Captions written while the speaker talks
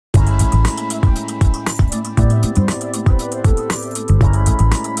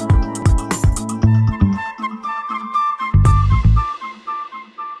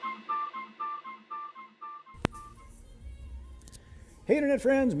Internet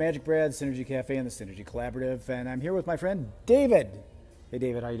friends, MagicBrad, SynergyCafe, and the Synergy Collaborative, and I'm here with my friend David. Hey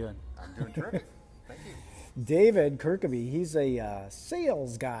David, how you doing? I'm doing terrific. Thank you. David Kirkeby, he's a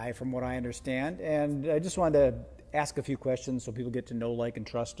sales guy from what I understand, and I just wanted to ask a few questions so people get to know, like, and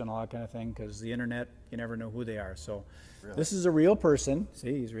trust and all that kind of thing, because the internet, you never know who they are. So Really? This is a real person.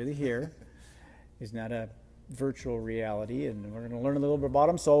 See, he's really here. He's not a virtual reality, and we're going to learn a little bit about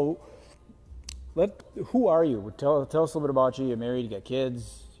him. So who are you? Tell us a little bit about you. You're married, you got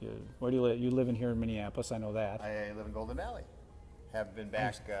kids. Where do you live? You live in here in Minneapolis, I know that. I live in Golden Valley. Have been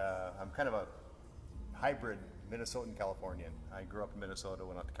back, I'm kind of a hybrid Minnesotan Californian. I grew up in Minnesota,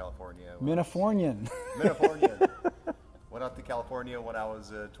 went out to California. Minnefornian. Went out to California when I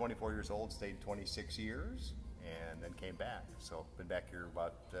was 24 years old, stayed 26 years, and then came back. So been back here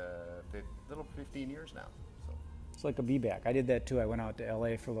about little 15 years now. So. It's like a be back. I did that too. I went out to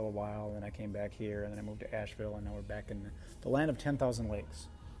LA for a little while, and I came back here, and then I moved to Asheville, and now we're back in the land of 10,000 lakes.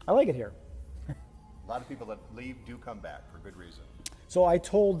 I like it here. A lot of people that leave do come back for good reason. So I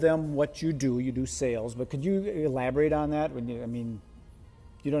told them what you do. You do sales, but could you elaborate on that?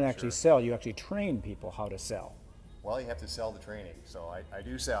 You don't actually sell. You actually train people how to sell. Well, you have to sell the training, so I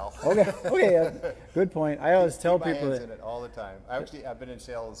do sell. Okay, good point. I always tell people that. In it all the time. I've been in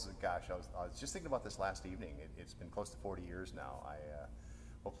sales. Gosh, I was just thinking about this last evening. It's been close to 40 years now.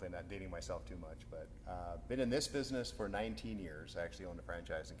 Hopefully I'm not dating myself too much, but been in this business for 19 years. I actually owned a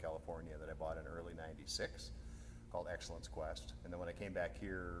franchise in California that I bought in early '96 called Excellence Quest. And then when I came back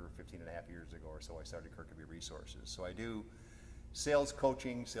here 15 and a half years ago or so, I started Kirkeby Resources. So I do sales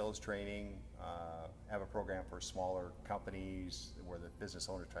coaching, sales training, have a program for smaller companies where the business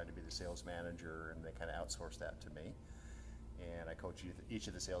owner is trying to be the sales manager, and they kind of outsource that to me. And I coach each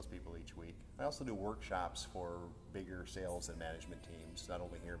of the salespeople each week. I also do workshops for bigger sales and management teams, not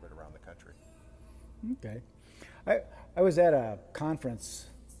only here but around the country. Okay. I was at a conference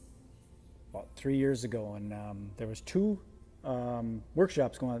about 3 years ago, and there was two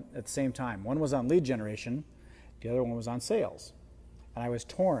workshops going on at the same time. One was on lead generation, the other one was on sales. And I was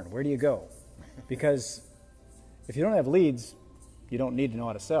torn. Where do you go? Because if you don't have leads, you don't need to know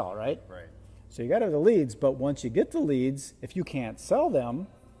how to sell, right? Right. So you got to have the leads, but once you get the leads, if you can't sell them,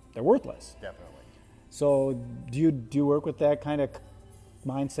 they're worthless. Definitely. So do you work with that kind of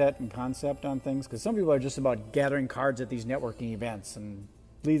mindset and concept on things? Because some people are just about gathering cards at these networking events and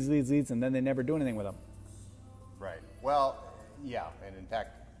leads, and then they never do anything with them. Right. Well, yeah, and in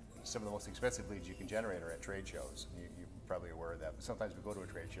fact, some of the most expensive leads you can generate are at trade shows. You're probably aware of that. But sometimes we go to a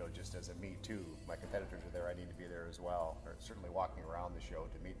trade show just as a me too. My competitors are there, I need to be there as well. Or certainly walking around the show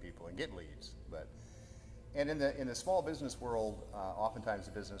to meet people and get leads. And in the small business world, oftentimes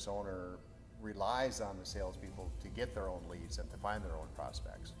the business owner relies on the salespeople to get their own leads and to find their own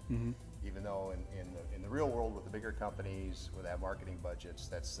prospects. Mm-hmm. Even though in the real world with the bigger companies with that marketing budgets,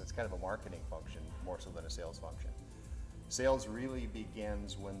 that's kind of a marketing function more so than a sales function. Sales really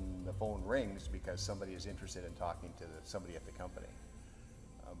begins when the phone rings because somebody is interested in talking to somebody at the company.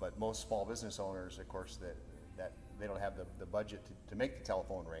 But most small business owners, of course, that they don't have the budget to make the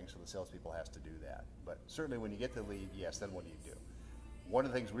telephone ring, so the salespeople has to do that. But certainly when you get the lead, yes, then what do you do? One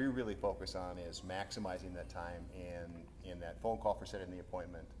of the things we really focus on is maximizing that time in that phone call for setting the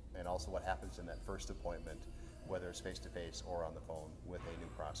appointment, and also what happens in that first appointment, whether it's face-to-face or on the phone with a new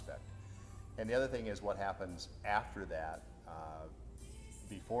prospect. And the other thing is what happens after that,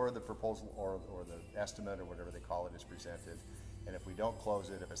 before the proposal or the estimate or whatever they call it is presented. And if we don't close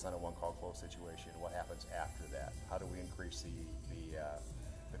it, if it's not a one-call close situation, what happens after that? How do we increase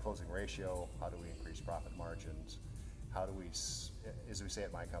the closing ratio? How do we increase profit margins? How do we, as we say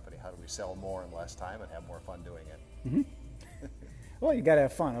at my company, how do we sell more in less time and have more fun doing it? Mm-hmm. Well, you got to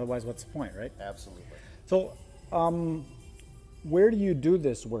have fun, otherwise what's the point, right? Absolutely. So, where do you do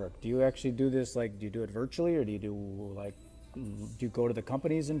this work? Do you actually do this, do you do it virtually, or do you go to the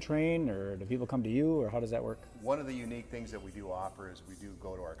companies and train, or do people come to you, or how does that work? One of the unique things that we do offer is we do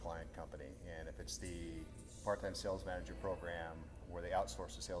go to our client company, and if it's the part-time sales manager program where they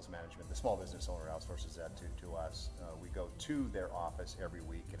outsource the sales management, the small business owner outsources that to us. We go to their office every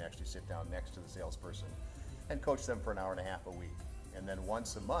week and actually sit down next to the salesperson and coach them for an hour and a half a week. And then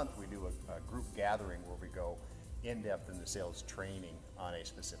once a month we do a group gathering where we go in-depth in the sales training on a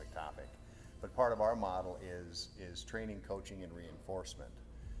specific topic. But part of our model is training, coaching, and reinforcement.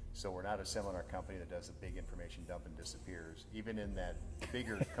 So we're not a seminar company that does a big information dump and disappears. Even in that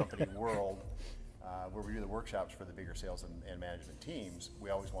bigger company world, where we do the workshops for the bigger sales and management teams,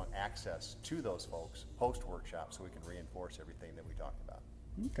 we always want access to those folks post-workshop so we can reinforce everything that we talked about.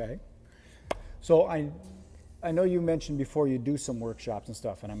 Okay. So I know you mentioned before you do some workshops and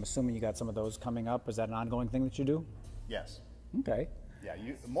stuff, and I'm assuming you got some of those coming up. Is that an ongoing thing that you do? Yes. Okay. Yeah,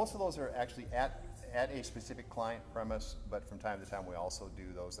 most of those are actually at a specific client premise, but from time to time we also do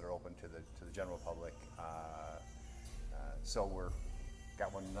those that are open to the general public. So we're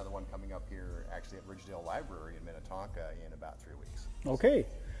got another one coming up here actually at Ridgedale Library in Minnetonka in about 3 weeks. Okay,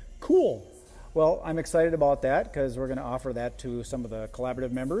 cool. Well, I'm excited about that because we're going to offer that to some of the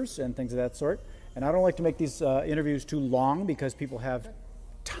collaborative members and things of that sort. And I don't like to make these interviews too long because people have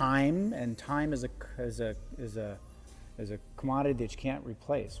time, and time is a commodity that you can't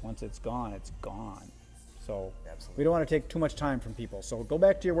replace. Once it's gone, it's gone. So Absolutely. we don't want to take too much time from people. So go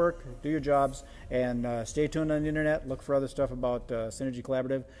back to your work, do your jobs, and stay tuned on the internet. Look for other stuff about Synergy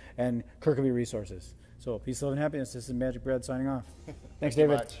Collaborative and Kirkeby Resources. So peace, love, and happiness. This is MagicBrad signing off. Thanks,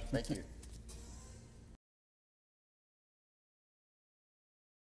 David. Thank you.